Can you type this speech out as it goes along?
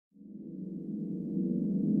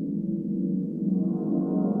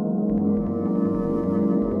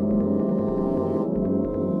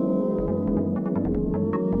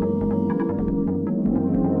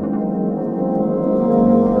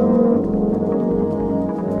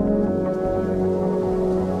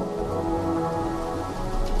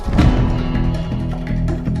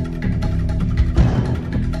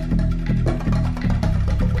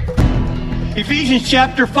Ephesians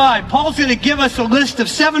chapter 5, Paul's going to give us a list of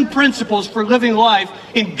 7 principles for living life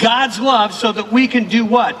in God's love so that we can do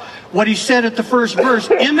what? What he said at the first verse,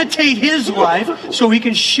 imitate his life so we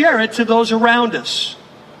can share it to those around us.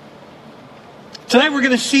 Tonight we're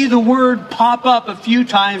going to see the word pop up a few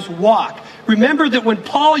times, walk. Remember that when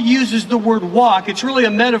Paul uses the word walk, it's really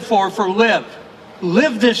a metaphor for live.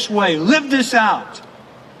 Live this way, live this out.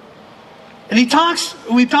 And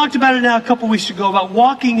we talked about it now a couple weeks ago about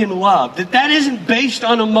walking in love. That isn't based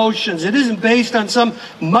on emotions. It isn't based on some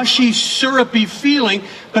mushy, syrupy feeling,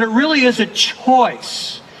 but it really is a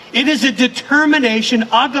choice. It is a determination,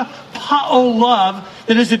 agapao love,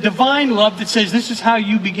 that is a divine love that says this is how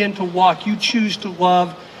you begin to walk. You choose to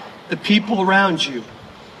love the people around you.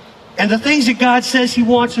 And the things that God says he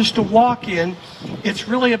wants us to walk in, it's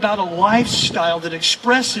really about a lifestyle that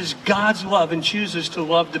expresses God's love and chooses to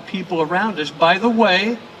love the people around us by the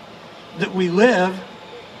way that we live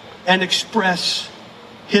and express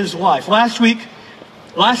his life. Last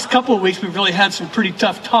couple of weeks, we've really had some pretty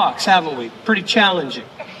tough talks, haven't we? Pretty challenging.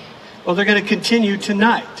 Well, they're going to continue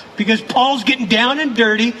tonight because Paul's getting down and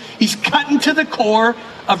dirty. He's cutting to the core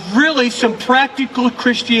of really some practical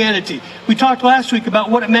Christianity. We talked last week about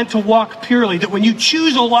what it meant to walk purely, that when you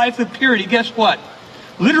choose a life of purity, guess what?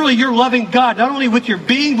 Literally, you're loving God, not only with your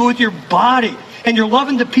being, but with your body. And you're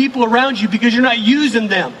loving the people around you because you're not using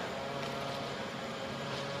them.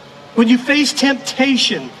 When you face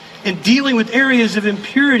temptation and dealing with areas of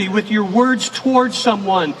impurity with your words towards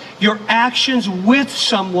someone, your actions with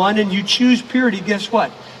someone, and you choose purity, guess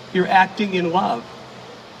what? You're acting in love.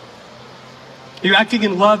 You're acting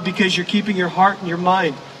in love because you're keeping your heart and your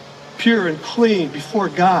mind pure and clean before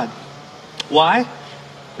God. Why?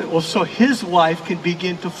 Well, so his life can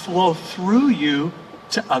begin to flow through you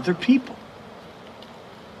to other people.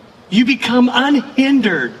 You become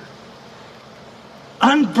unhindered,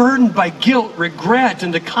 unburdened by guilt, regret,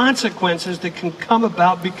 and the consequences that can come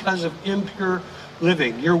about because of impure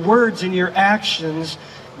living. Your words and your actions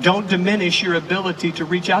don't diminish your ability to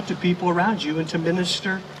reach out to people around you and to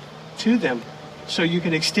minister to them. So you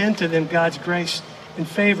can extend to them God's grace and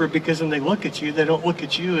favor, because when they look at you, they don't look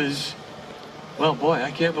at you as, well, boy, I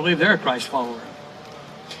can't believe they're a Christ follower.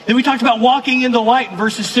 Then we talked about walking in the light in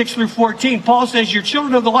verses 6 through 14. Paul says, you're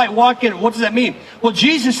children of the light, walk in it. What does that mean? Well,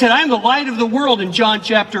 Jesus said, I am the light of the world in John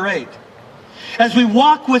chapter 8. As we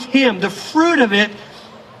walk with him, the fruit of it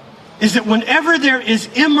is that whenever there is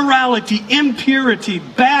immorality, impurity,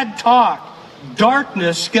 bad talk,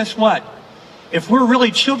 darkness, guess what? If we're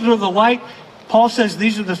really children of the light, Paul says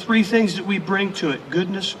these are the 3 things that we bring to it: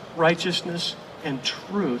 goodness, righteousness, and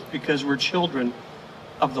truth, because we're children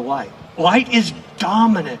of the light. Light is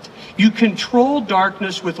dominant. You control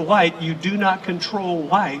darkness with light. You do not control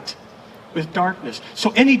light with darkness.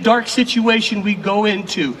 So any dark situation we go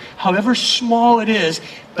into, however small it is,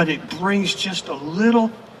 but it brings just a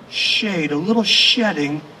little shade, a little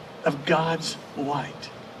shedding of God's light.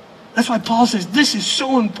 That's why Paul says this is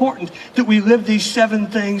so important that we live these 7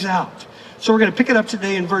 things out. So we're going to pick it up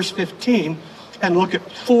today in verse 15 and look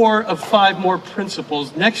at 4 of 5 more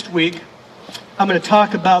principles. Next week, I'm going to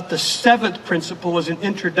talk about the 7th principle as an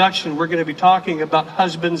introduction. We're going to be talking about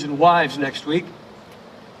husbands and wives next week.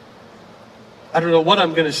 I don't know what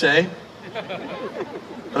I'm going to say,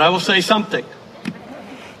 but I will say something.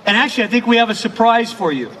 And actually, I think we have a surprise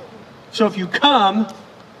for you. So if you come,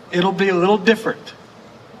 it'll be a little different.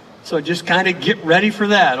 So just kind of get ready for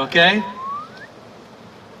that, okay?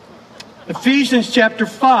 Ephesians chapter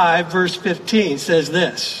 5, verse 15 says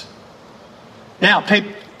this. Now,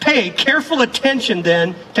 pay careful attention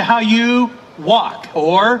then to how you walk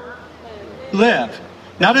or live.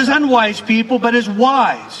 Not as unwise people, but as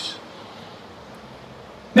wise.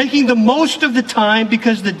 Making the most of the time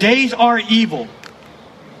because the days are evil.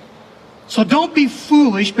 So don't be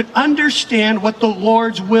foolish, but understand what the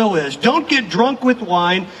Lord's will is. Don't get drunk with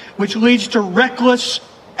wine, which leads to reckless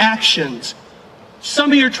actions.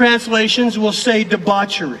 Some of your translations will say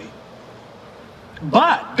debauchery.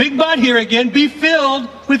 But, big but here again, be filled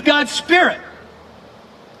with God's Spirit.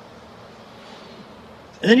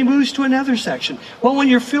 And then he moves to another section. Well, when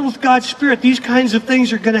you're filled with God's Spirit, these kinds of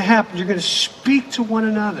things are going to happen. You're going to speak to one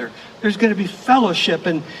another. There's going to be fellowship,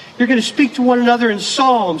 and you're going to speak to one another in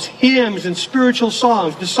psalms, hymns, and spiritual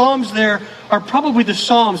songs. The psalms there are probably the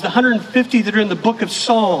psalms, the 150 that are in the book of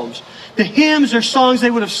Psalms. The hymns are songs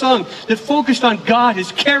they would have sung that focused on God,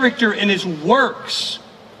 his character, and his works.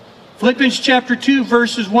 Philippians chapter 2,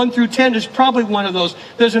 verses 1 through 10 is probably one of those.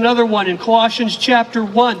 There's another one in Colossians chapter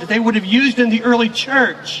 1 that they would have used in the early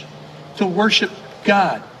church to worship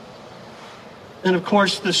God. And of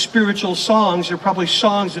course, the spiritual songs are probably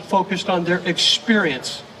songs that focused on their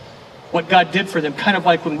experience what God did for them, kind of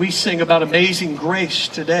like when we sing about Amazing Grace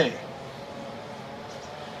today.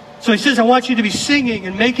 So he says, I want you to be singing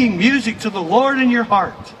and making music to the Lord in your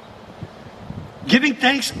heart, giving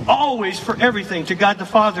thanks always for everything to God the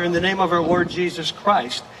Father in the name of our Lord Jesus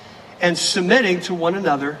Christ, and submitting to one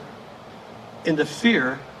another in the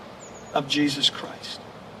fear of Jesus Christ.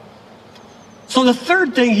 So the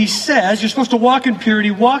third thing he says, you're supposed to walk in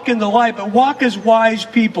purity, walk in the light, but walk as wise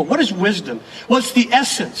people. What is wisdom? Well, it's the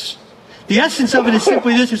essence. The essence of it is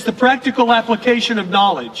simply this. It's the practical application of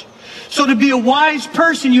knowledge. So to be a wise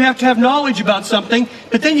person, you have to have knowledge about something,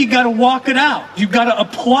 but then you got to walk it out. You've got to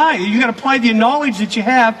apply it. You've got to apply the knowledge that you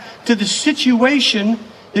have to the situation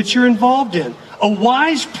that you're involved in. A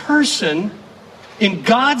wise person in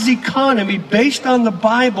God's economy, based on the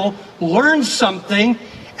Bible, learns something,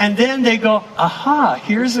 and then they go, aha,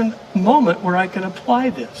 here's a moment where I can apply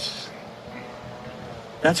this.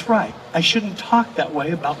 That's right. I shouldn't talk that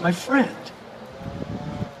way about my friend.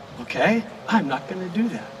 Okay? I'm not going to do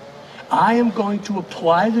that. I am going to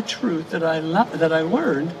apply the truth that I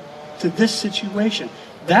learned to this situation.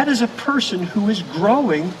 That is a person who is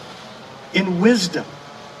growing in wisdom.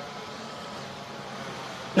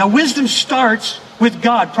 Now, wisdom starts with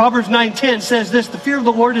God. Proverbs 9:10 says this, the fear of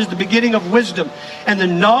the Lord is the beginning of wisdom, and the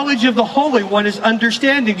knowledge of the Holy One is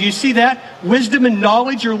understanding. Do you see that? Wisdom and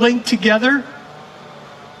knowledge are linked together.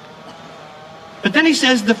 But then he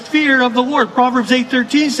says the fear of the Lord. Proverbs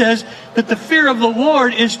 8:13 says that the fear of the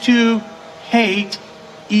Lord is to hate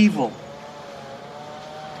evil.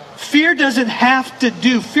 Fearing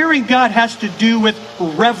God has to do with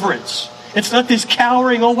reverence. It's not this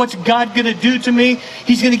cowering, oh, what's God going to do to me?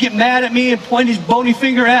 He's going to get mad at me and point his bony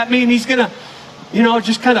finger at me, and he's going to,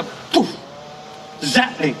 just kind of poof,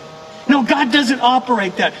 zap me. No, God doesn't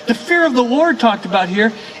operate that. The fear of the Lord talked about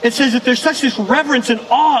here, it says that there's such this reverence and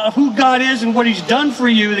awe of who God is and what he's done for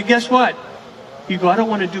you, that guess what? You go, I don't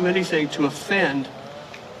want to do anything to offend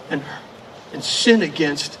and sin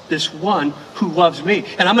against this one who loves me.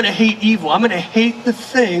 And I'm going to hate evil. I'm going to hate the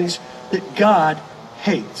things that God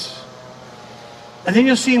hates. And then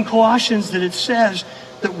you'll see in Colossians that it says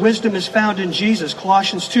that wisdom is found in Jesus.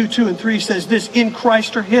 Colossians 2:2 and 3 says this, in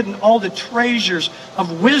Christ are hidden all the treasures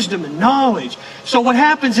of wisdom and knowledge. So what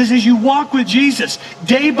happens is as you walk with Jesus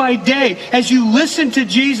day by day, as you listen to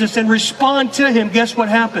Jesus and respond to him, guess what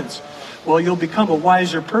happens? Well, you'll become a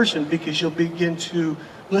wiser person because you'll begin to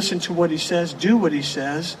listen to what he says, do what he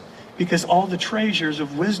says, because all the treasures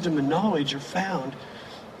of wisdom and knowledge are found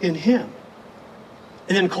in him.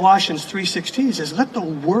 And then Colossians 3:16 says, let the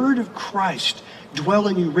word of Christ dwell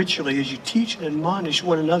in you richly as you teach and admonish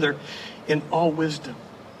one another in all wisdom.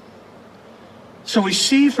 So we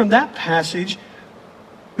see from that passage,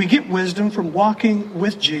 we get wisdom from walking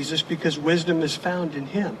with Jesus because wisdom is found in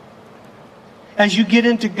him. As you get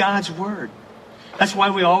into God's word. That's why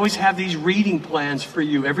we always have these reading plans for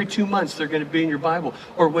you. Every 2 months they're going to be in your Bible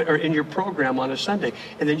or in your program on a Sunday.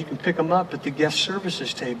 And then you can pick them up at the guest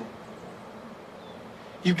services table.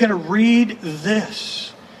 You've got to read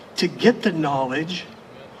this to get the knowledge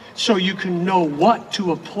so you can know what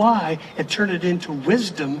to apply and turn it into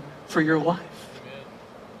wisdom for your life.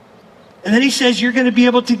 And then he says you're going to be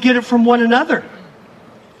able to get it from one another.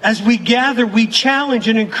 As we gather, we challenge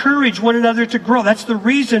and encourage one another to grow. That's the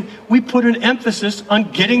reason we put an emphasis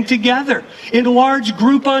on getting together. In large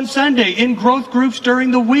group on Sunday, in growth groups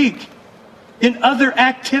during the week, in other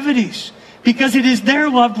activities. Because it is their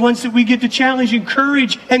loved ones that we get to challenge,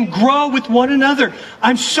 encourage, and grow with one another.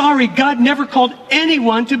 I'm sorry, God never called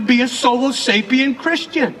anyone to be a solo sapien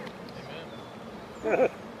Christian. But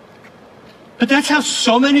that's how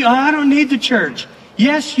so many, I don't need the church.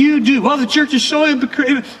 Yes, you do. Well, the church is so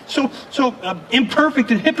imperfect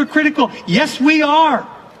and hypocritical. Yes, we are.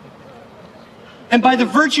 And by the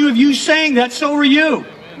virtue of you saying that, so are you.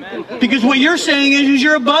 Because what you're saying is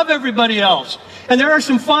you're above everybody else. And there are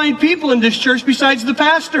some fine people in this church besides the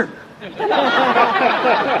pastor. As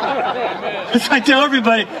I tell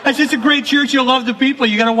everybody, I say, it's a great church, you'll love the people,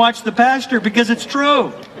 you got to watch the pastor, because it's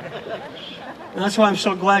true. And that's why I'm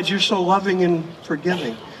so glad you're so loving and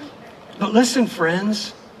forgiving. But listen,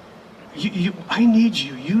 friends, I need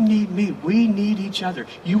you. You need me. We need each other.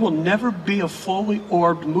 You will never be a fully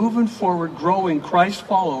orbed, moving forward, growing Christ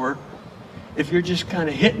follower if you're just kind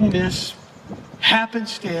of hit and miss,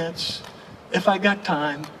 happenstance, if I got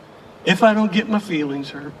time, if I don't get my feelings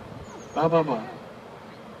hurt, blah, blah, blah.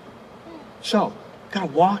 So, got to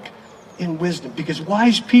walk in wisdom, because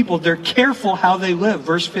wise people, they're careful how they live.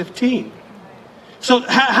 Verse 15. So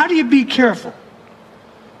how do you be careful?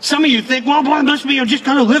 Some of you think, well, boy, it must be just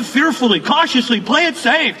kind of live fearfully, cautiously, play it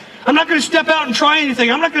safe. I'm not going to step out and try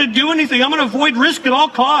anything. I'm not going to do anything. I'm going to avoid risk at all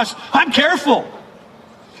costs. I'm careful.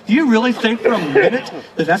 Do you really think for a minute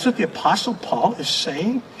that that's what the Apostle Paul is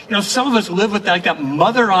saying? You know, some of us live with like that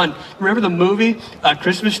mother on, remember the movie,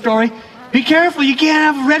 Christmas Story? Be careful, you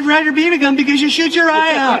can't have a Red Ryder BB gun because you shoot your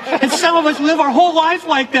eye out. And some of us live our whole life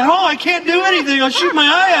like that. Oh, I can't do anything, I'll shoot my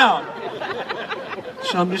eye out.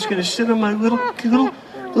 So I'm just going to sit in my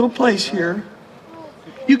little place here.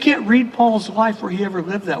 You can't read Paul's life where he ever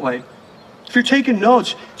lived that way. If you're taking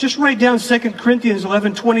notes, just write down 2 Corinthians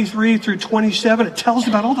 11:23 through 27. It tells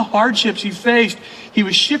about all the hardships he faced. He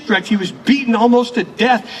was shipwrecked. He was beaten almost to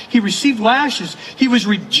death. He received lashes. He was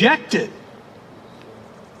rejected.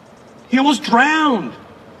 He almost drowned.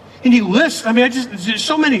 And he lists, there's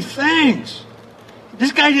so many things.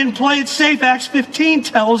 This guy didn't play it safe. Acts 15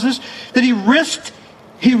 tells us that he risked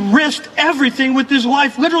everything with his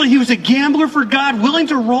life. Literally, he was a gambler for God, willing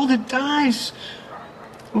to roll the dice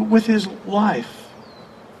with his life.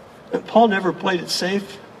 And Paul never played it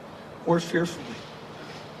safe or fearfully.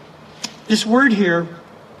 This word here,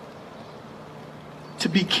 to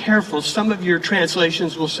be careful, some of your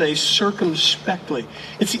translations will say circumspectly.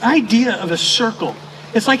 It's the idea of a circle.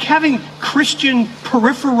 It's like having Christian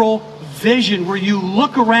peripheral vision where you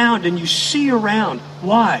look around and you see around.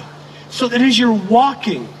 Why? So that as you're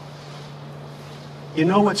walking, you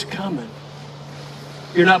know what's coming.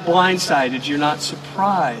 You're not blindsided. You're not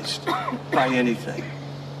surprised by anything.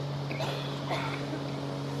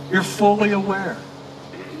 You're fully aware.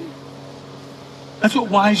 That's what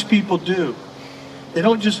wise people do. They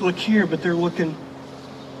don't just look here, but they're looking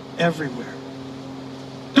everywhere.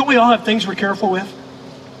 Don't we all have things we're careful with?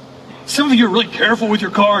 Some of you are really careful with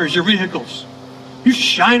your cars, your vehicles. You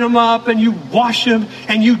shine them up and you wash them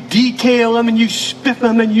and you detail them and you spiff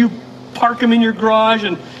them and you park them in your garage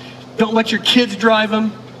and don't let your kids drive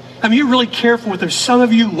them. You're really careful with them. Some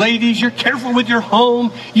of you ladies, you're careful with your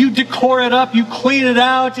home. You decor it up, you clean it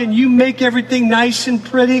out, and you make everything nice and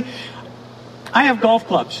pretty. I have golf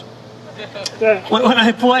clubs. When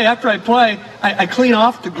I play, after I play, I clean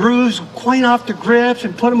off the grooves, clean off the grips,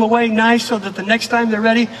 and put them away nice so that the next time they're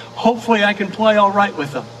ready, hopefully I can play all right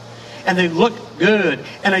with them. And they look good,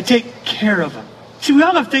 and I take care of them. See, we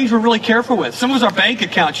all have things we're really careful with. Some of us, our bank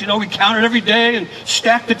accounts, we count it every day and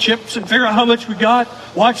stack the chips and figure out how much we got,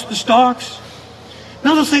 watch the stocks.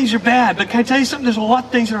 None of those things are bad, but can I tell you something? There's a lot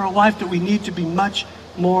of things in our life that we need to be much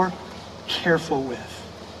more careful with.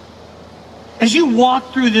 As you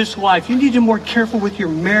walk through this life, you need to be more careful with your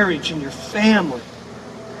marriage and your family.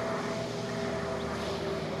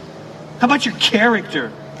 How about your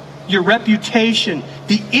character, your reputation,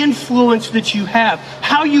 the influence that you have,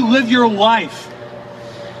 how you live your life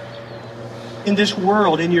in this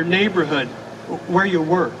world, in your neighborhood, where you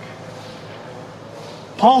work?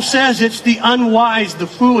 Paul says it's the unwise, the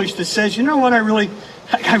foolish that says, you know what, I really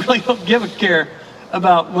don't give a care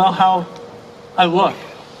about, how I look.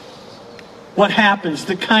 What happens,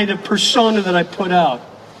 the kind of persona that I put out.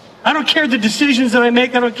 I don't care the decisions that I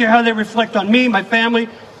make. I don't care how they reflect on me, my family,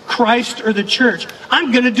 Christ, or the church.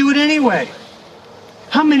 I'm going to do it anyway.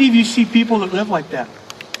 How many of you see people that live like that?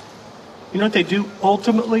 You know what they do?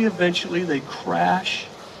 Ultimately, eventually, they crash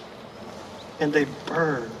and they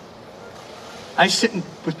burn. I sit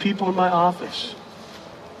with people in my office.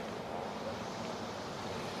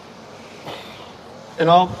 And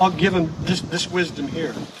I'll give them this wisdom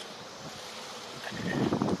here.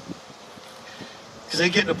 Because they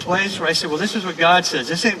get in a place where I say, well, this is what God says.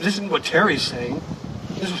 This isn't what Terry's saying.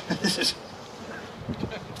 This is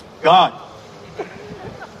God.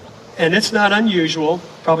 And it's not unusual,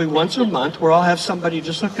 probably once a month, where I'll have somebody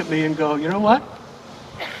just look at me and go, you know what?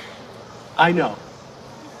 I know.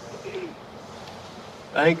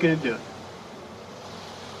 I ain't going to do it.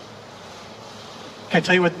 Can I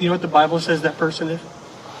tell you what the Bible says that person is?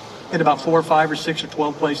 In about 4 or 5 or 6 or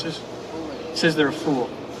 12 places. It says they're a fool.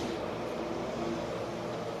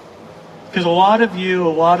 Because a lot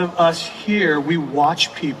of us here, we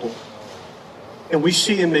watch people. And we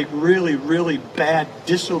see them make really, really bad,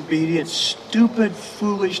 disobedient, stupid,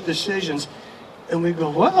 foolish decisions. And we go,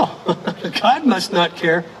 well, God must not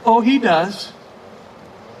care. Oh, He does.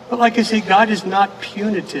 But like I say, God is not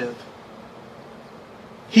punitive.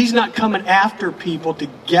 He's not coming after people to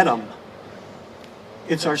get them.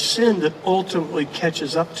 It's our sin that ultimately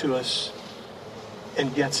catches up to us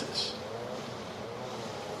and gets us.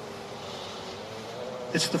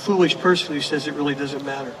 It's the foolish person who says it really doesn't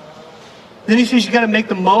matter. Then he says you got to make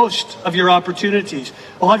the most of your opportunities.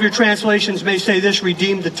 A lot of your translations may say this,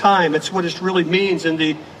 redeem the time. It's what it really means in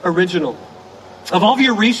the original. Of all of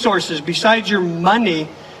your resources, besides your money,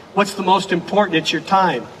 what's the most important? It's your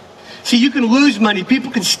time. See, you can lose money.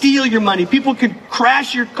 People can steal your money. People can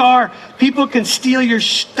crash your car. People can steal your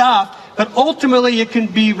stuff. But ultimately, it can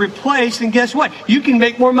be replaced. And guess what? You can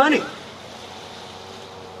make more money.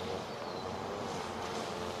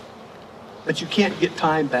 But you can't get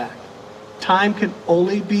time back. Time can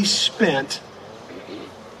only be spent,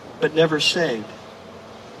 but never saved.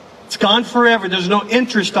 It's gone forever. There's no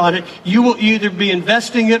interest on it. You will either be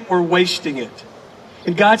investing it or wasting it.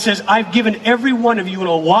 And God says, I've given every one of you an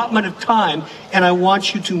allotment of time, and I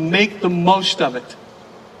want you to make the most of it.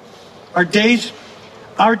 Our days,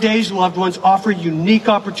 loved ones, offer unique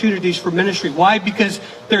opportunities for ministry. Why? Because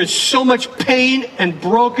there is so much pain and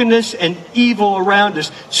brokenness and evil around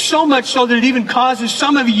us. So much so that it even causes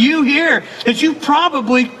some of you here that you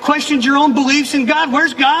probably questioned your own beliefs in God.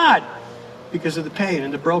 Where's God? Because of the pain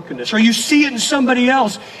and the brokenness. Or you see it in somebody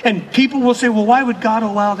else, and people will say, well, why would God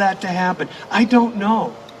allow that to happen? I don't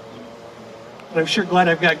know. But I'm sure glad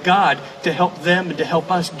I've got God to help them and to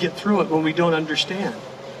help us get through it when we don't understand.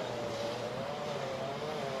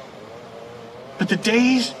 But the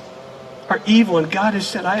days are evil, and God has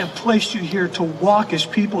said, I have placed you here to walk as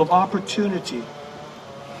people of opportunity.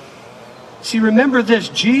 See, remember this,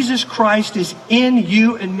 Jesus Christ is in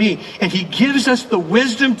you and me, and he gives us the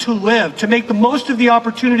wisdom to live, to make the most of the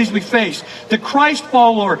opportunities we face. The Christ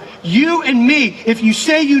follower, you and me, if you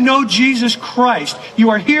say you know Jesus Christ, you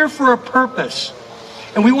are here for a purpose.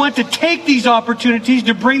 And we want to take these opportunities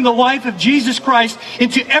to bring the life of Jesus Christ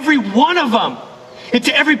into every one of them,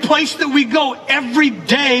 into every place that we go, every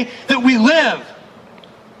day that we live.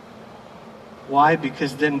 Why?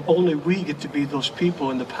 Because then only we get to be those people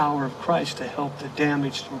in the power of Christ to help the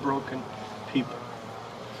damaged and broken people.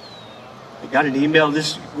 I got an email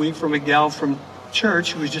this week from a gal from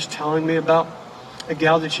church who was just telling me about a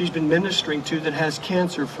gal that she's been ministering to that has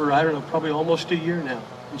cancer for, I don't know, probably almost a year now.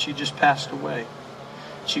 And she just passed away.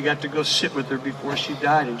 She got to go sit with her before she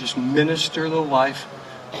died and just minister the life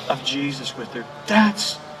of Jesus with her.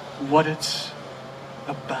 That's what it's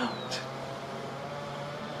about.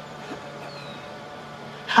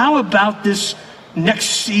 How about this next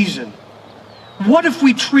season? What if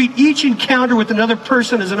we treat each encounter with another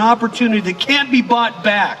person as an opportunity that can't be bought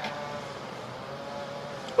back?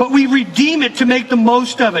 But we redeem it to make the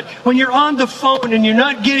most of it. When you're on the phone and you're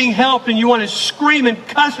not getting help and you want to scream and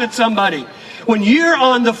cuss at somebody, when you're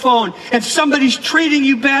on the phone and somebody's treating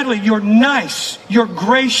you badly, you're nice, you're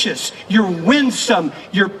gracious, you're winsome,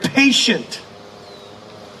 you're patient.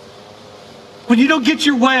 When you don't get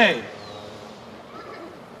your way,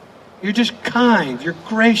 you're just kind, you're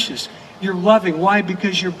gracious, you're loving. Why?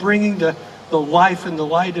 Because you're bringing the life and the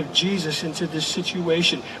light of Jesus into this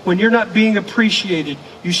situation. When you're not being appreciated,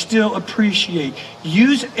 you still appreciate.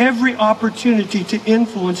 Use every opportunity to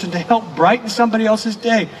influence and to help brighten somebody else's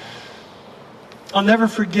day. I'll never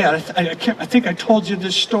forget, I think I told you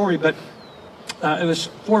this story, but it was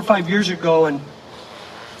 4 or 5 years ago,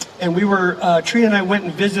 and we were, Trina and I went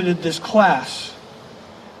and visited this class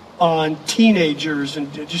on teenagers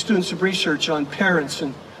and just doing some research on parents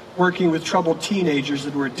and working with troubled teenagers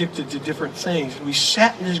that were addicted to different things. And we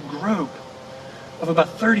sat in this group of about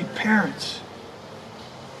 30 parents.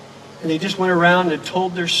 And they just went around and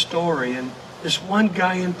told their story. And this one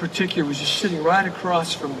guy in particular was just sitting right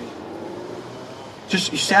across from me. He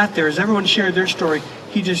sat there as everyone shared their story.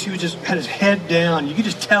 He just had his head down. You could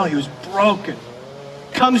just tell he was broken.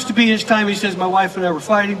 Comes to be his time, he says, my wife and I were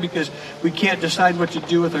fighting because we can't decide what to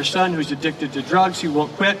do with our son who's addicted to drugs. He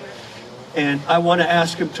won't quit. And I want to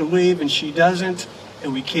ask him to leave, and she doesn't.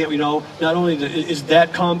 And we can't, not only is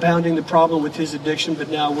that compounding the problem with his addiction, but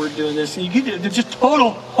now we're doing this. And you get just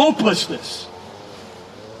total hopelessness.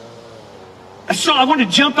 I want to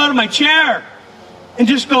jump out of my chair and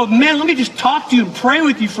just go, man, let me just talk to you and pray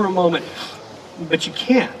with you for a moment. But you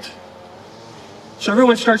can't. So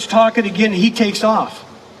everyone starts talking again, and he takes off.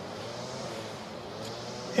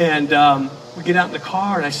 And we get out in the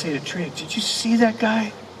car, and I say to Trina, did you see that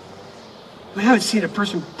guy? I haven't seen a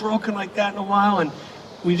person broken like that in a while. And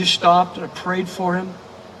we just stopped, and I prayed for him.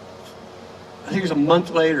 I think it was a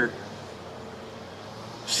month later.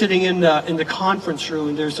 Sitting in the conference room,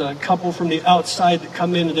 and there's a couple from the outside that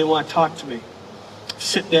come in, and they want to talk to me.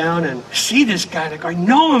 Sit down and see this guy. Like, I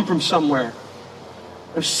know him from somewhere.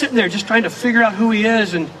 I'm sitting there just trying to figure out who he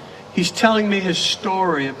is, and he's telling me his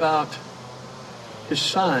story about his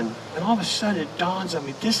son. And all of a sudden it dawns on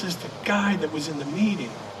me, this is the guy that was in the meeting.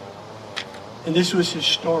 And this was his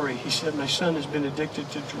story. He said, my son has been addicted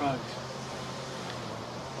to drugs.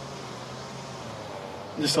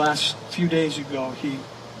 This last few days ago, he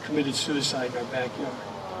committed suicide in our backyard.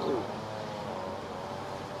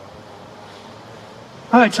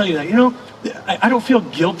 How do I tell you that? I don't feel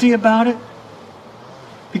guilty about it,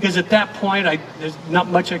 because at that point, there's not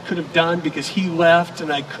much I could have done, because he left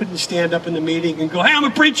and I couldn't stand up in the meeting and go, hey, I'm a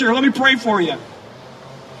preacher, let me pray for you.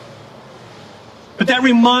 But that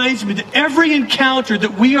reminds me that every encounter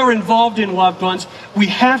that we are involved in, loved ones, we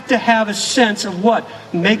have to have a sense of what?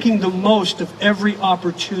 Making the most of every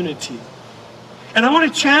opportunity. And I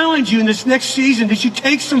want to challenge you in this next season that you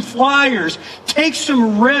take some flyers, take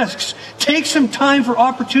some risks, take some time for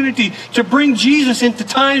opportunity to bring Jesus into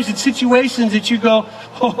times and situations that you go,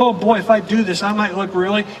 oh boy, if I do this, I might look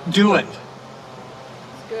really. Do it.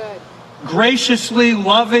 Good. Graciously,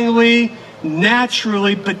 lovingly,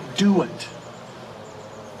 naturally, but do it.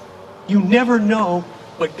 You never know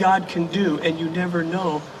what God can do, and you never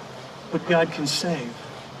know what God can save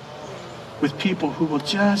with people who will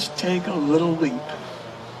just take a little leap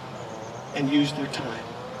and use their time.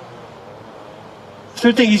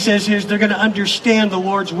 Third thing he says here is they're going to understand the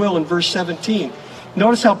Lord's will in verse 17.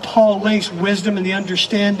 Notice how Paul links wisdom and the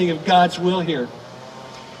understanding of God's will here.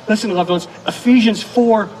 Listen, loved ones, Ephesians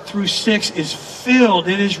 4 through 6 is filled,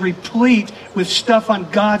 it is replete with stuff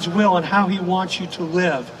on God's will and how he wants you to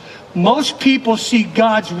live. Most people see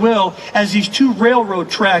God's will as these two railroad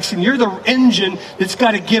tracks, and you're the engine that's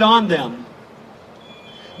got to get on them.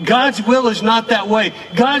 God's will is not that way.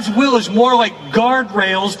 God's will is more like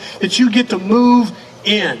guardrails that you get to move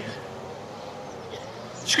in.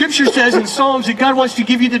 Scripture says in Psalms that God wants to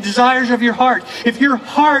give you the desires of your heart. If your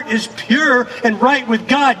heart is pure and right with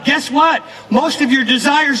God, guess what? Most of your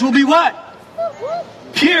desires will be what?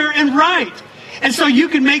 Pure and right. And so you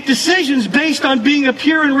can make decisions based on being a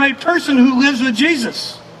pure and right person who lives with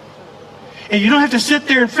Jesus. And you don't have to sit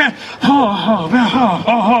there and fret,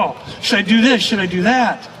 should I do this? Should I do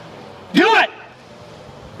that? Do it!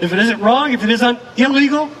 If it isn't wrong, if it isn't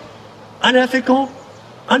illegal, unethical,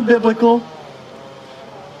 unbiblical,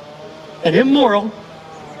 and immoral,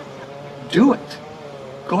 do it.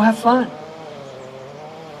 Go have fun.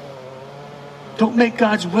 Don't make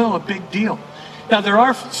God's will a big deal. Now, there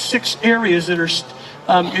are 6 areas that are,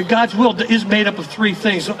 God's will is made up of 3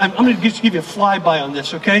 things. So I'm going to just give you a flyby on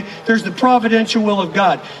this, okay? There's the providential will of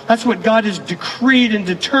God. That's what God has decreed and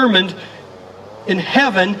determined in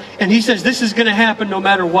heaven, and he says this is going to happen no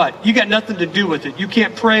matter what. You got nothing to do with it. You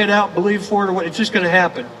can't pray it out, believe for it, or what. It's just going to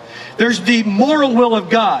happen. There's the moral will of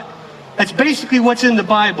God. That's basically what's in the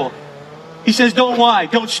Bible. He says don't lie,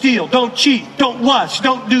 don't steal, don't cheat, don't lust,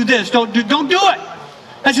 don't do this, don't do it.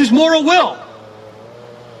 That's his moral will.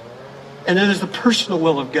 And then there's the personal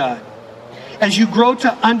will of God. As you grow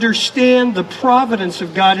to understand the providence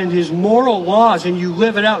of God and his moral laws and you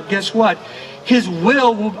live it out, guess what? His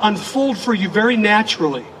will unfold for you very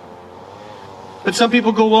naturally. But some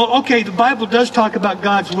people go, well, okay, the Bible does talk about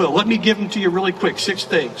God's will. Let me give them to you really quick. 6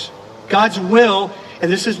 things. God's will,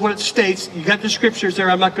 and this is what it states. You got the scriptures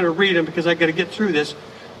there. I'm not going to read them because I got to get through this.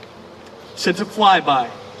 It's a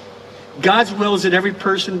flyby. God's will is that every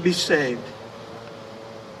person be saved.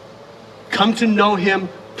 Come to know him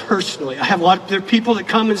personally. I have there are people that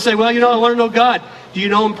come and say, well, I want to know God. Do you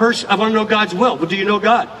know him personally? I want to know God's will. Well, do you know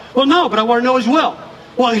God? Well, no, but I want to know his will.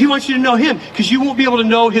 Well, he wants you to know him because you won't be able to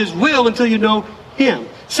know his will until you know him.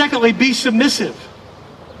 Secondly, be submissive.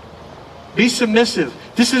 Be submissive.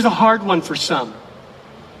 This is a hard one for some.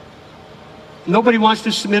 Nobody wants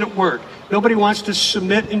to submit at work. Nobody wants to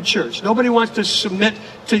submit in church. Nobody wants to submit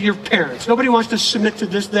to your parents. Nobody wants to submit to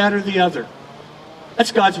this, that, or the other.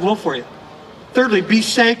 That's God's will for you. Thirdly, be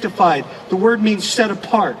sanctified. The word means set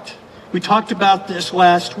apart. We talked about this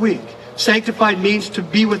last week. Sanctified means to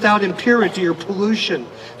be without impurity or pollution.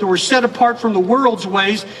 That we're set apart from the world's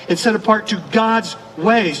ways and set apart to God's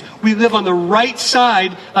ways. We live on the right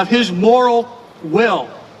side of his moral will.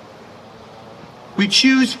 We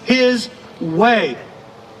choose his way.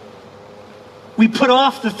 We put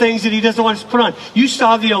off the things that he doesn't want us to put on. You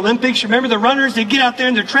saw the Olympics. Remember the runners? They get out there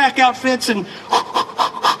in their track outfits and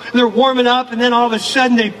they're warming up, and then all of a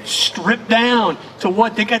sudden they strip down to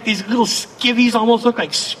what? They got these little skivvies, almost look like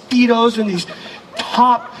Speedos, and these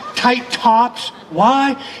tight tops.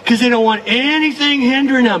 Why? Because they don't want anything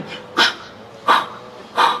hindering them.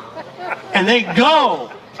 And they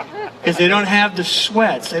go because they don't have the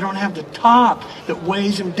sweats. They don't have the top that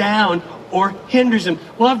weighs them down or hinders them.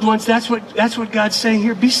 Loved ones, that's what God's saying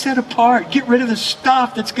here. Be set apart. Get rid of the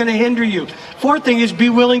stuff that's going to hinder you. Fourth thing is be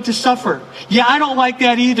willing to suffer. Yeah, I don't like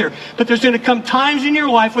that either. But there's going to come times in your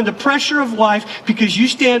life when the pressure of life, because you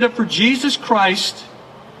stand up for Jesus Christ,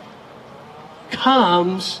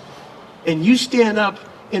 comes, and you stand up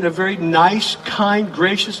in a very nice, kind,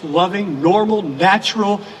 gracious, loving, normal,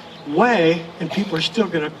 natural way, and people are still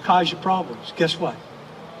going to cause you problems. Guess what?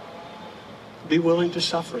 Be willing to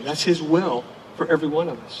suffer. That's his will for every one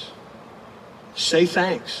of us. Say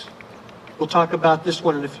thanks. We'll talk about this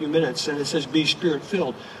one in a few minutes. And it says be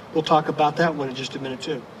Spirit-filled. We'll talk about that one in just a minute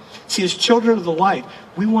too. See, as children of the light,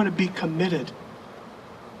 we want to be committed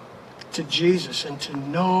to Jesus and to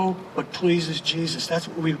know what pleases Jesus. That's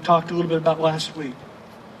what we talked a little bit about last week.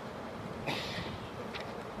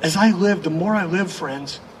 As I live, the more I live,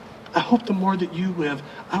 friends, I hope the more that you live,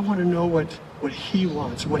 I want to know what he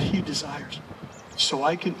wants, what he desires, so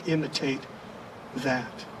I can imitate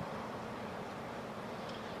that.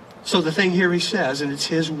 So the thing here he says, and it's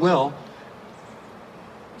his will,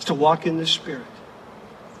 is to walk in the Spirit.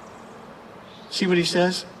 See what he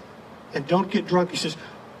says? And don't get drunk. He says,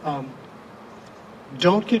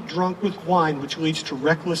 don't get drunk with wine, which leads to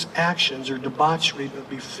reckless actions or debauchery, but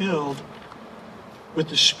be filled with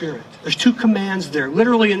the Spirit. There's two commands there.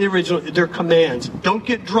 Literally in the original, they're commands. Don't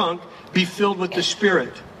get drunk. Be filled with the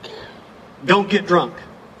Spirit. Don't get drunk.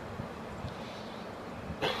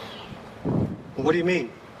 What do you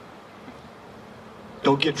mean?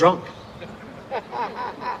 Don't get drunk.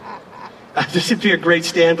 This would be a great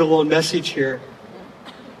standalone message here.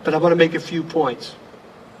 But I want to make a few points.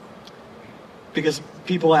 Because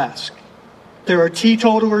people ask. There are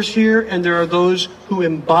teetotalers here, and there are those who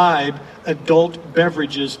imbibe adult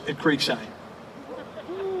beverages at Creekside.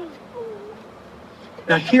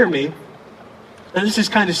 Now hear me. Now this is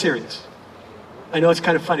kind of serious. I know it's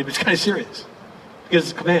kind of funny, but it's kind of serious. Because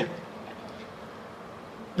it's a command.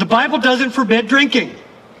 The Bible doesn't forbid drinking.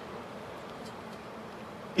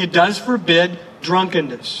 It does forbid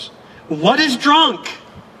drunkenness. What is drunk?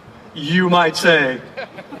 You might say.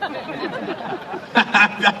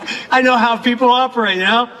 I know how people operate, you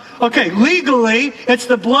know? Okay, legally, it's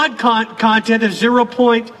the blood content of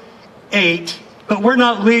 0.8, but we're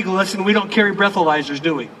not legalists and we don't carry breathalyzers,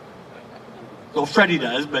 do we? Well, Freddie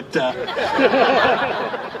does, but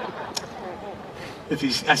I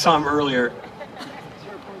saw him earlier.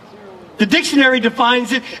 The dictionary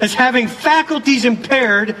defines it as having faculties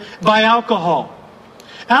impaired by alcohol.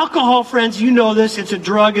 Alcohol, friends, you know this, it's a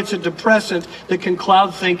drug, it's a depressant that can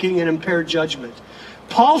cloud thinking and impair judgment.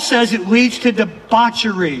 Paul says it leads to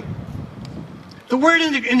debauchery. The word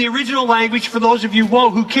in the original language, for those of you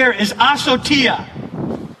who care, is asotia.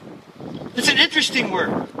 It's an interesting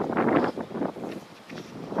word.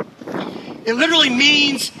 It literally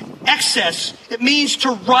means excess. It means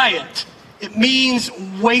to riot. It means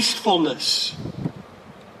wastefulness.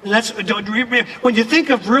 And that's, when you think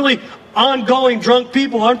of really ongoing drunk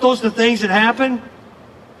people, aren't those the things that happen?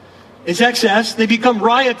 It's excess. They become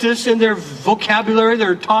riotous in their vocabulary,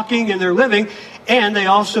 their talking, and their living, and they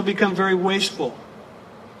also become very wasteful.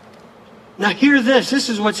 Now hear this. This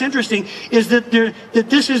is what's interesting, is that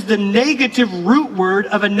this is the negative root word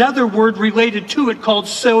of another word related to it called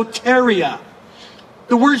soteria.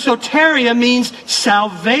 The word soteria means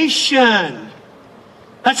salvation.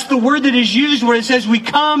 That's the word that is used where it says we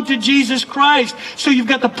come to Jesus Christ. So you've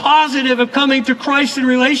got the positive of coming to Christ in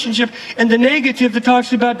relationship and the negative that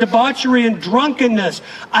talks about debauchery and drunkenness.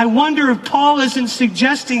 I wonder if Paul isn't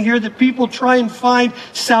suggesting here that people try and find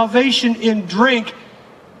salvation in drink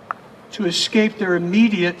to escape their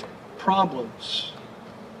immediate problems.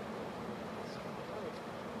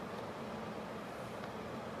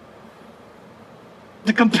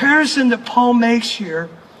 The comparison that Paul makes here,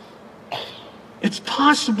 it's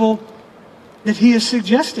possible that he is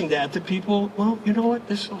suggesting that people, well, you know what,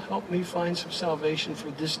 this will help me find some salvation for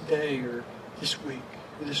this day or this week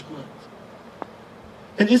or this month.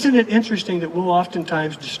 And isn't it interesting that we'll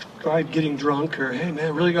oftentimes describe getting drunk or, hey man, I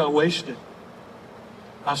really got wasted.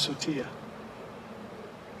 Asotia.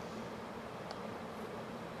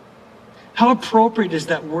 How appropriate is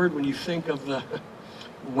that word when you think of the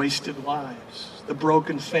wasted lives, the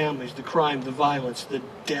broken families, the crime, the violence, the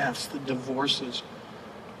deaths, the divorces,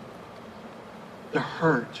 the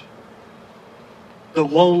hurt, the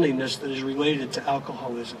loneliness that is related to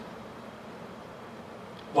alcoholism.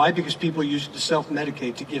 Why? Because people use it to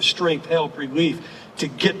self-medicate, to give strength, help, relief, to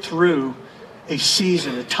get through a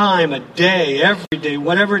season, a time, a day, every day,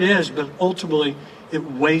 whatever it is, but ultimately it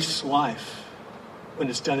wastes life when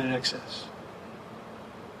it's done in excess.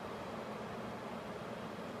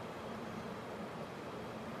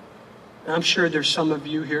 I'm sure there's some of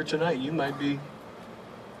you here tonight, you might be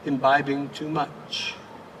imbibing too much.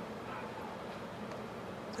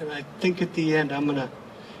 And I think at the end I'm going to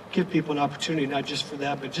give people an opportunity, not just for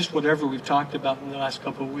that, but just whatever we've talked about in the last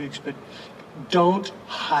couple of weeks. But don't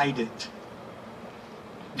hide it.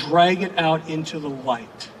 Drag it out into the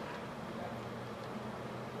light.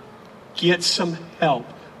 Get some help.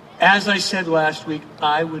 As I said last week,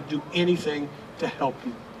 I would do anything to help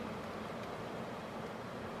you.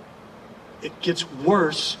 It gets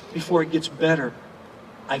worse before it gets better.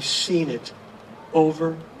 I've seen it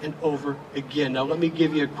over and over again. Now let me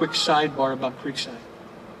give you a quick sidebar about Creekside.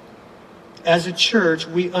 As a church,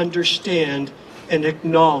 we understand and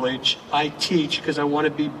acknowledge, I teach because I want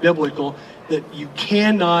to be biblical, that you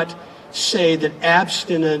cannot say that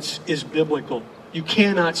abstinence is biblical. You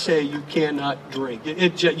cannot say you cannot drink.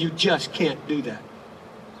 You just can't do that.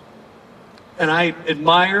 And I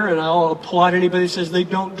admire and I'll applaud anybody that says they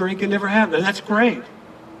don't drink and never have. And that's great.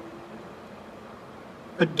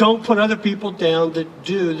 But don't put other people down that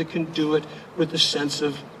can do it with a sense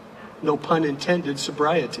of, no pun intended,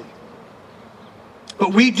 sobriety.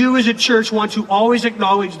 But we do as a church want to always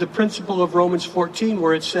acknowledge the principle of Romans 14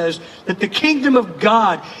 where it says that the kingdom of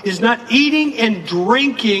God is not eating and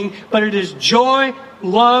drinking, but it is joy,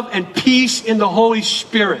 love, and peace in the Holy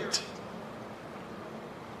Spirit.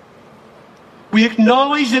 We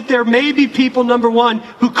acknowledge that there may be people, number one,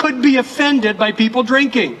 who could be offended by people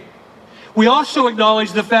drinking. We also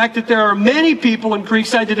acknowledge the fact that there are many people in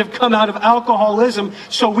Creekside that have come out of alcoholism,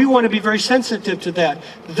 so we want to be very sensitive to that.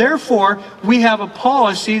 Therefore, we have a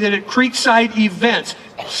policy that at Creekside events,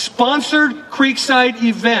 sponsored Creekside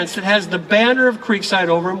events that has the banner of Creekside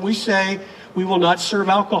over them, we say we will not serve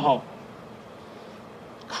alcohol.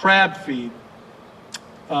 Crab feed,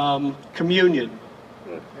 communion,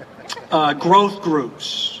 growth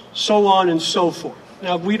groups, so on and so forth.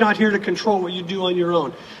 Now, we're not here to control what you do on your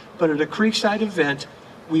own. But at a Creekside event,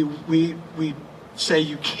 we say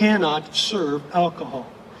you cannot serve alcohol.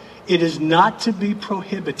 It is not to be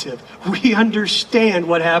prohibitive. We understand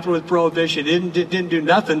what happened with Prohibition. It didn't do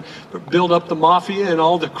nothing but build up the mafia and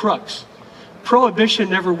all the crooks.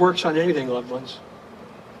 Prohibition never works on anything, loved ones.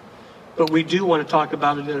 But we do want to talk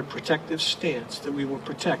about it in a protective stance, that we will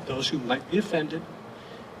protect those who might be offended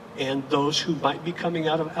and those who might be coming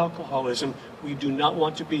out of alcoholism. We do not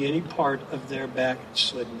want to be any part of their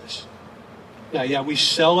backslidness. Now, yeah, we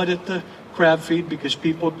sell it at the crab feed because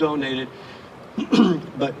people donate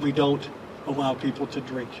it, but we don't allow people to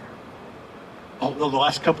drink here. Although the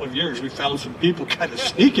last couple of years we found some people kind of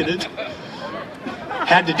sneaking it.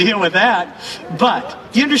 Had to deal with that. But,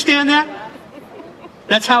 do you understand that?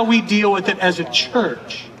 That's how we deal with it as a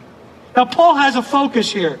church. Now, Paul has a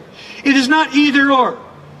focus here. It is not either or.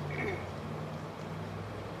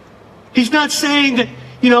 He's not saying that,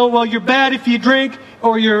 well, you're bad if you drink,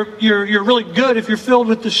 or you're really good if you're filled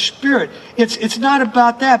with the Spirit. It's not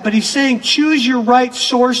about that, but he's saying choose your right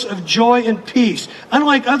source of joy and peace.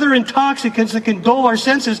 Unlike other intoxicants that can dull our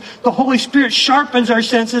senses, the Holy Spirit sharpens our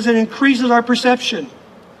senses and increases our perception,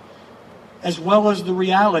 as well as the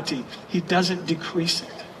reality. He doesn't decrease it.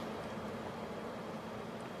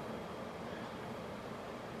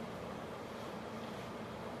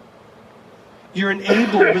 You're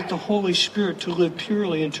enabled with the Holy Spirit to live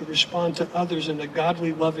purely and to respond to others in a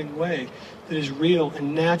godly, loving way that is real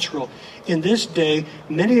and natural. In this day,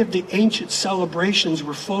 many of the ancient celebrations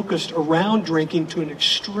were focused around drinking to an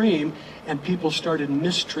extreme, and people started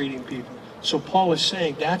mistreating people. So Paul is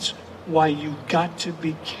saying that's why you've got to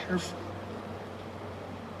be careful.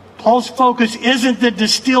 Paul's focus isn't the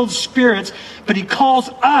distilled spirits, but he calls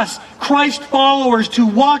us, Christ followers, to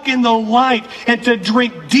walk in the light and to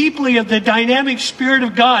drink deeply of the dynamic Spirit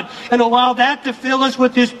of God and allow that to fill us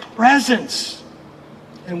with His presence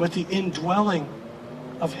and with the indwelling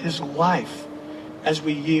of His life as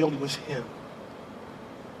we yield with Him.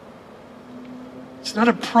 It's not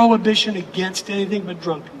a prohibition against anything but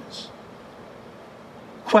drunkenness.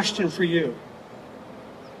 Question for you.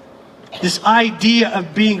 This idea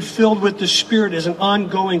of being filled with the Spirit is an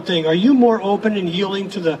ongoing thing. Are you more open and yielding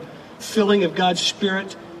to the filling of God's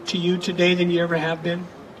Spirit to you today than you ever have been?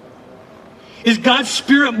 Is God's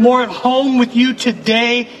Spirit more at home with you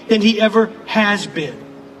today than He ever has been?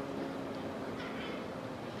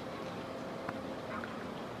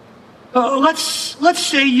 Let's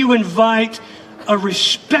say you invite a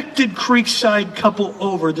respected Creekside couple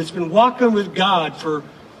over that's been walking with God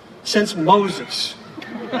since Moses.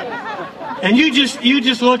 And you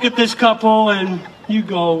just look at this couple and you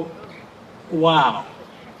go, wow,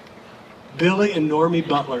 Billy and Normie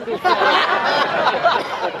Butler.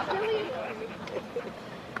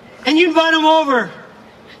 And you invite them over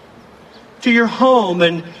to your home.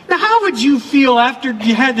 And now how would you feel after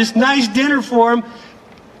you had this nice dinner for them?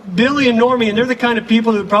 Billy and Normie, and they're the kind of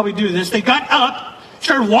people that would probably do this. They got up,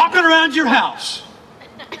 started walking around your house,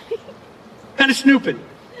 kind of snooping.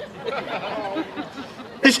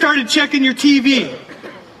 They started checking your TV,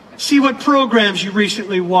 see what programs you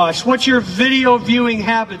recently watched, what your video viewing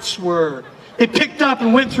habits were. They picked up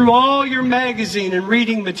and went through all your magazine and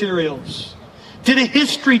reading materials. Did a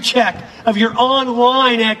history check of your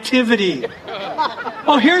online activity.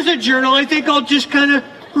 Oh, here's a journal. I think I'll just kind of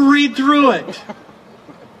read through it.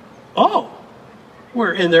 Oh,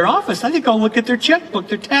 we're in their office. I think I'll look at their checkbook,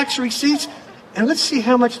 their tax receipts, and let's see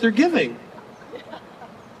how much they're giving.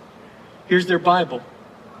 Here's their Bible.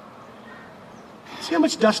 See how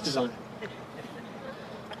much dust is on it.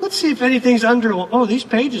 Let's see if anything's underlined. Oh, these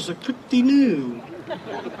pages are pretty new.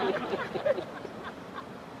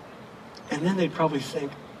 And then they'd probably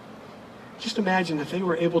think, just imagine if they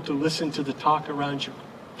were able to listen to the talk around your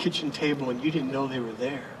kitchen table and you didn't know they were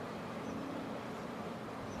there.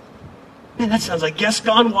 Man, that sounds like Guests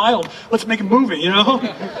Gone Wild. Let's make a movie, you know?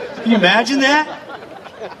 Can you imagine that?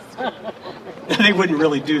 They wouldn't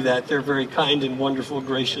really do that. They're very kind and wonderful,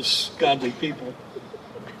 gracious, godly people.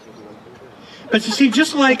 But you see,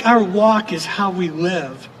 just like our walk is how we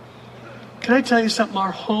live, can I tell you something?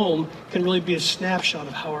 Our home can really be a snapshot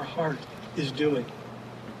of how our heart is doing.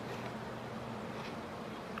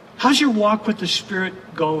 How's your walk with the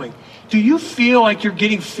Spirit going? Do you feel like you're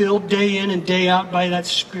getting filled day in and day out by that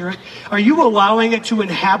Spirit? Are you allowing it to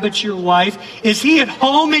inhabit your life? Is He at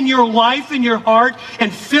home in your life, in your heart,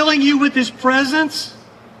 and filling you with His presence?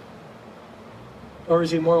 Or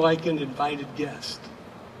is He more like an invited guest?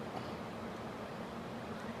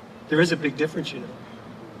 There is a big difference, you know.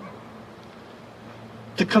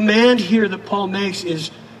 The command here that Paul makes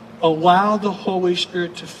is allow the Holy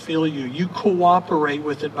Spirit to fill you. You cooperate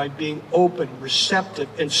with it by being open, receptive,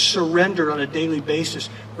 and surrender on a daily basis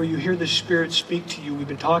where you hear the Spirit speak to you. We've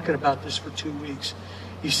been talking about this for 2 weeks.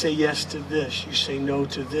 You say yes to this. You say no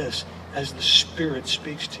to this as the Spirit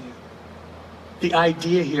speaks to you. The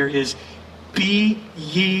idea here is be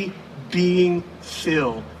ye being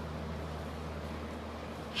filled.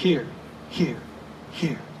 Here, here,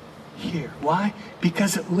 here, here. Why?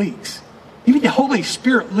 Because it leaks. You mean the Holy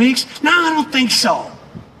Spirit leaks? No, I don't think so.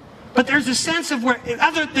 But there's a sense of where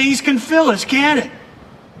other things can fill us, can't it?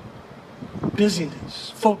 Busyness,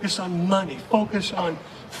 focus on money, focus on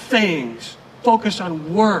things, focus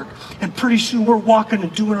on work. And pretty soon we're walking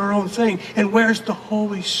and doing our own thing. And where's the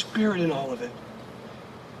Holy Spirit in all of it?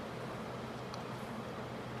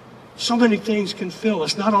 So many things can fill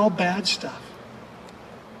us, not all bad stuff.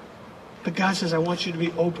 But God says, I want you to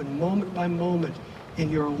be open moment by moment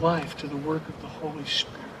in your life to the work of the Holy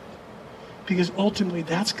Spirit. Because ultimately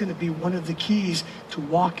that's going to be one of the keys to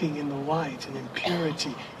walking in the light and in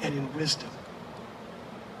purity and in wisdom.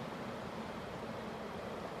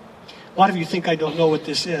 A lot of you think I don't know what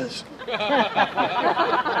this is.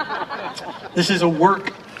 This is a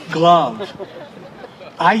work glove.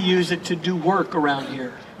 I use it to do work around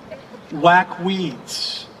here. Whack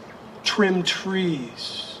weeds, trim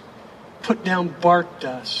trees, put down bark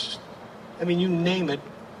dust. I mean, you name it,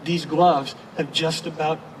 these gloves have just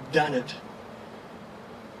about done it.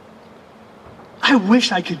 I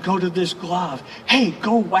wish I could go to this glove. Hey,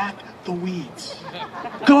 go whack the weeds.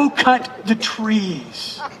 Go cut the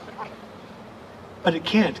trees. But it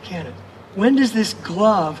can't, can it? When does this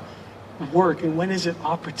glove work and when is it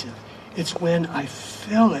operative? It's when I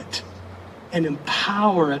fill it and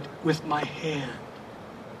empower it with my hand.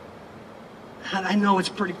 And I know it's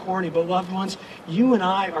pretty corny, but loved ones, you and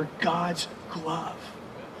I are God's glove.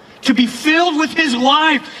 To be filled with His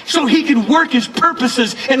life so He can work His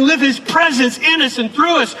purposes and live His presence in us and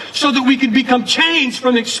through us so that we can become changed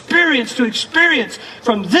from experience to experience,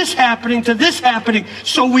 from this happening to this happening,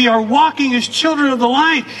 so we are walking as children of the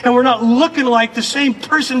light and we're not looking like the same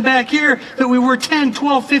person back here that we were 10,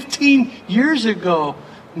 12, 15 years ago,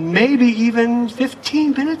 maybe even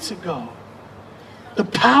 15 minutes ago. The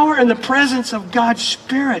power and the presence of God's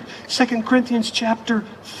Spirit, 2 Corinthians chapter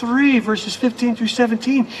 3, verses 15 through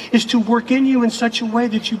 17, is to work in you in such a way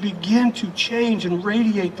that you begin to change and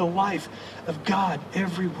radiate the life of God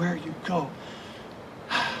everywhere you go.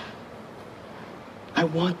 I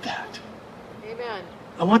want that. Amen.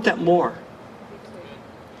 I want that more.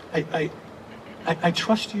 I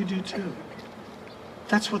trust you do too.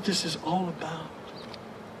 That's what this is all about.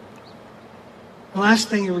 The last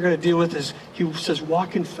thing we're going to deal with is, he says,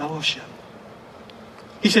 walk in fellowship.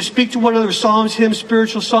 He says, speak to one another, psalms, hymns,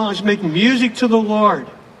 spiritual songs, make music to the Lord.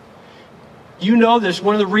 You know this.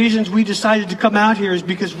 One of the reasons we decided to come out here is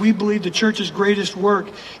because we believe the church's greatest work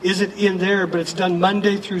isn't in there, but it's done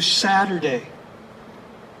Monday through Saturday.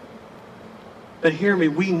 But hear me,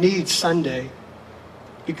 we need Sunday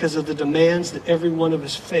because of the demands that every one of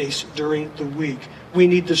us face during the week. We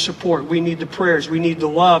need the support. We need the prayers. We need the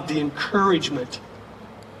love, the encouragement.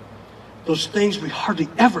 Those things we hardly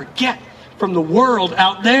ever get from the world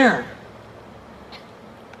out there.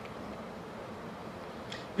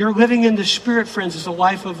 You're living in the Spirit, friends. It's a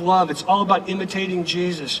life of love. It's all about imitating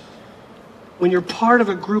Jesus. When you're part of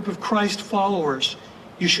a group of Christ followers,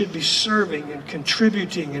 you should be serving and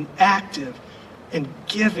contributing and active and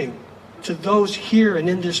giving to those here and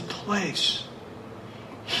in this place.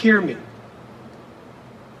 Hear me.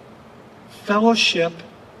 Fellowship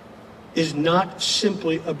is not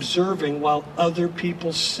simply observing while other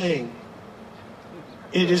people sing.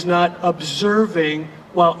 It is not observing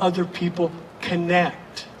while other people connect.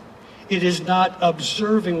 It is not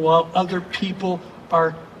observing while other people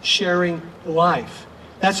are sharing life.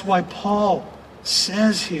 That's why Paul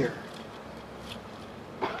says here,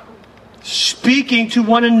 speaking to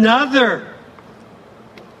one another.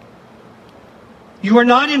 You are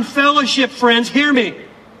not in fellowship, friends. Hear me.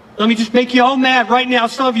 Let me just make you all mad right now,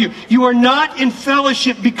 some of you. You are not in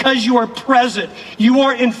fellowship because you are present. You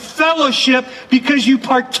are in fellowship because you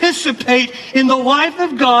participate in the life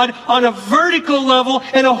of God on a vertical level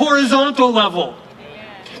and a horizontal level.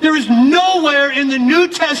 There is nowhere in the New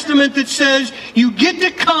Testament that says you get to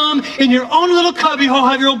come in your own little cubbyhole,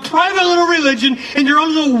 have your own private little religion, and your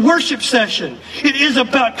own little worship session. It is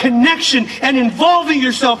about connection and involving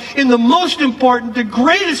yourself in the most important, the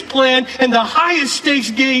greatest plan, and the highest stakes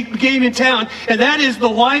game in town. And that is the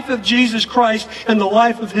life of Jesus Christ and the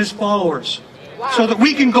life of His followers. Wow. So that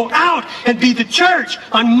we can go out and be the church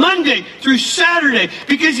on Monday through Saturday.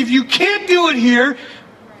 Because if you can't do it here,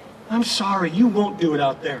 I'm sorry, you won't do it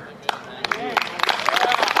out there.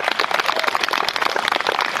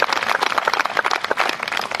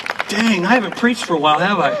 Dang, I haven't preached for a while,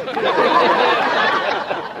 have I?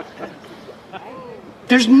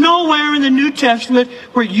 There's nowhere in the New Testament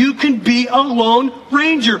where you can be a lone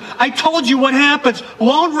ranger. I told you what happens.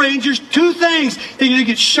 Lone rangers, two things. They either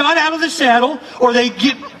get shot out of the saddle or they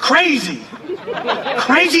get crazy.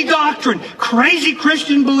 Crazy doctrine, crazy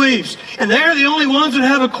Christian beliefs. And they're the only ones that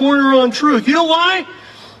have a corner on truth. You know why?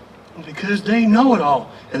 Because they know it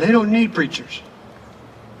all. And they don't need preachers.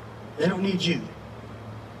 They don't need you.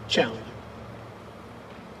 Challenge.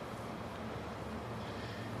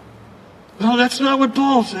 No, that's not what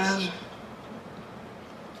Paul says.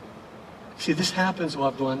 See, this happens,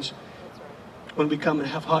 loved ones, when we come and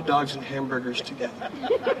have hot dogs and hamburgers together.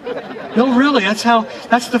 No, really, that's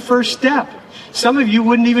the first step. Some of you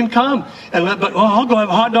wouldn't even come. I'll go have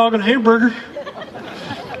a hot dog and a hamburger.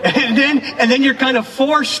 And then you're kind of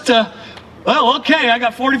forced to, well, okay, I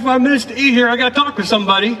got 45 minutes to eat here. I got to talk to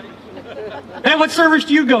somebody. Hey, what service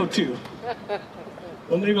do you go to?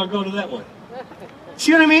 Well, maybe I'll go to that one.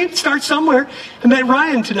 See what I mean? Start somewhere. I met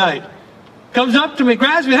Ryan tonight. Comes up to me,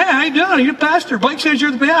 grabs me. Hey, how you doing? You're the pastor. Blake says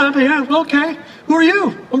you're the pastor. Yeah, okay. Who are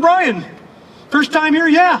you? I'm Brian. First time here?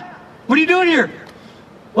 Yeah. What are you doing here?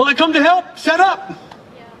 Well, I come to help set up.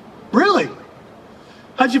 Yeah. Really?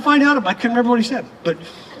 How'd you find out about it? I couldn't remember what he said, but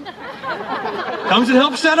comes and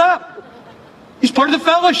helps set up. He's part of the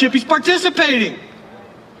fellowship. He's participating.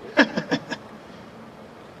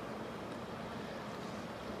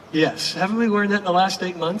 Yes. Haven't we learned that in the last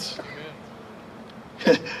 8 months?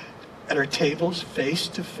 At our tables, face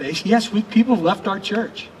to face. Yes, people have left our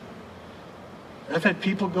church. I've had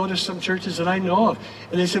people go to some churches that I know of,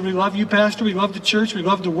 and they said, we love you, Pastor, we love the church, we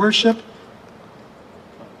love the worship,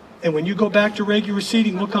 and when you go back to regular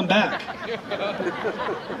seating, we'll come back.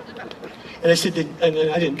 And I said, and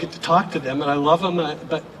I didn't get to talk to them, and I love them,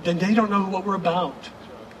 but then they don't know what we're about.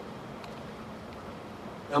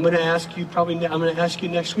 I'm going to ask you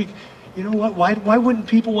next week, you know what, why wouldn't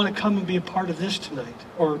people want to come and be a part of this tonight,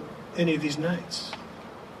 or any of these nights?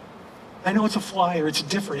 I know it's a flyer, it's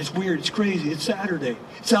different, it's weird, it's crazy, it's Saturday,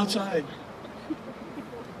 it's outside.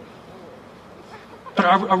 But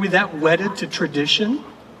are we that wedded to tradition?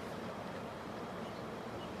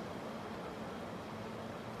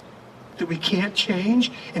 That we can't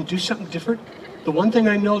change and do something different? The one thing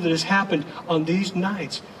I know that has happened on these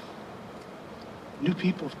nights, new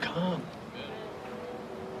people have come.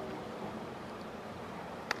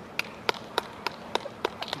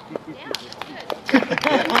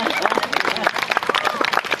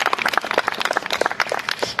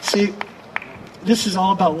 See, this is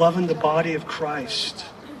all about loving the body of Christ.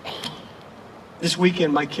 This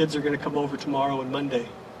weekend, my kids are going to come over tomorrow and Monday.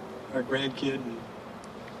 Our grandkid and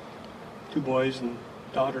 2 boys and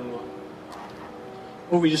daughter-in-law.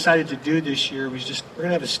 What we decided to do this year was we're going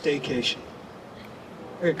to have a staycation.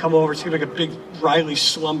 We're going to come over, it's going to be like a big Riley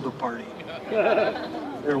slumber party.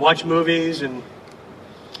 We're going to watch movies and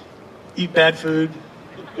eat bad food.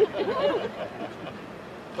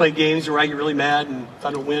 Play games where I get really mad and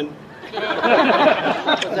try to win.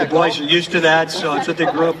 The boys are used to that, so it's what they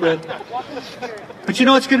grew up with. But you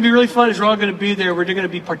know what's going to be really fun is we're all going to be there. We're going to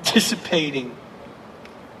be participating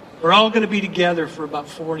We're all going to be together for about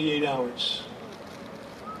 48 hours.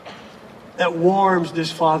 That warms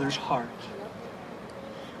this Father's heart.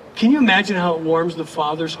 Can you imagine how it warms the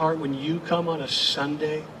Father's heart when you come on a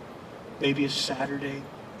Sunday, maybe a Saturday,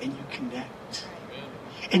 and you connect,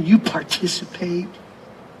 and you participate,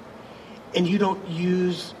 and you don't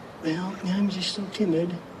use, well, I'm just so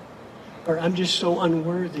timid, or I'm just so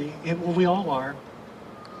unworthy. Well, we all are.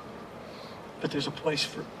 But there's a place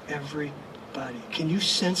for everybody. Can you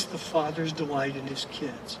sense the Father's delight in his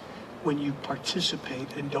kids when you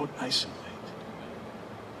participate and don't isolate?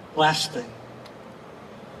 Last thing.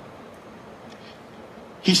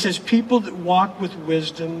 He says people that walk with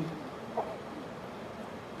wisdom,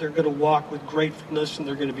 they're going to walk with gratefulness and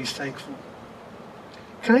they're going to be thankful.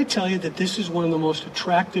 Can I tell you that this is one of the most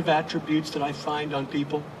attractive attributes that I find on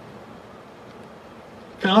people?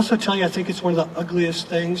 Can I also tell you I think it's one of the ugliest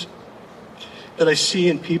things that I see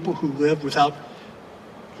in people who live with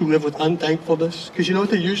unthankfulness? Because you know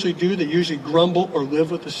what they usually do? They usually grumble or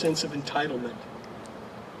live with a sense of entitlement.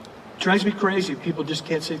 It drives me crazy. People just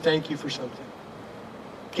can't say thank you for something.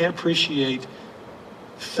 Can't appreciate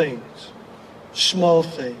things, small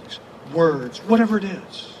things, words, whatever it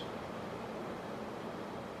is.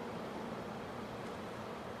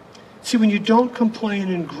 See, when you don't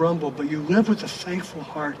complain and grumble, but you live with a thankful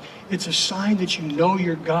heart, it's a sign that you know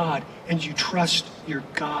your God and you trust your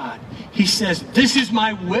God. He says, this is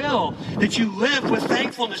my will, that you live with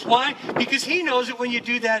thankfulness. Why? Because he knows that when you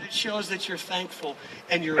do that, it shows that you're thankful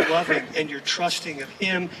and you're loving and you're trusting of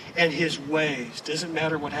him and his ways. Doesn't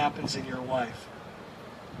matter what happens in your life.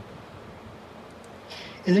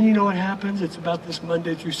 And then you know what happens? It's about this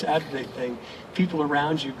Monday through Saturday thing. People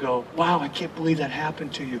around you go, wow, I can't believe that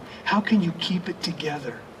happened to you. How can you keep it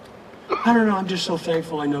together? I don't know. I'm just so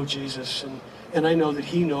thankful I know Jesus. And I know that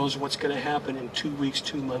he knows what's going to happen in 2 weeks,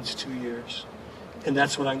 2 months, 2 years. And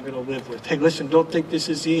that's what I'm going to live with. Hey, listen, don't think this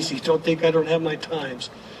is easy. Don't think I don't have my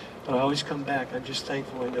times. But I always come back. I'm just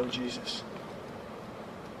thankful I know Jesus.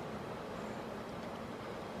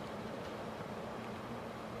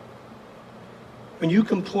 When you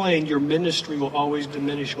complain, your ministry will always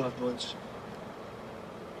diminish, loved ones.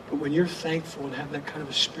 But when you're thankful and have that kind of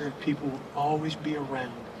a spirit, people will always be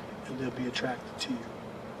around and they'll be attracted to you.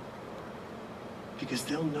 Because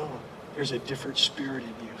they'll know there's a different spirit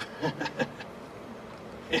in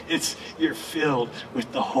you. You're filled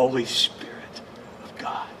with the Holy Spirit of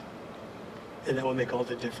God. And that will make all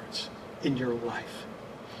the difference in your life,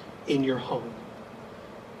 in your home,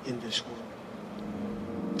 in this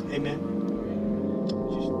world. Amen.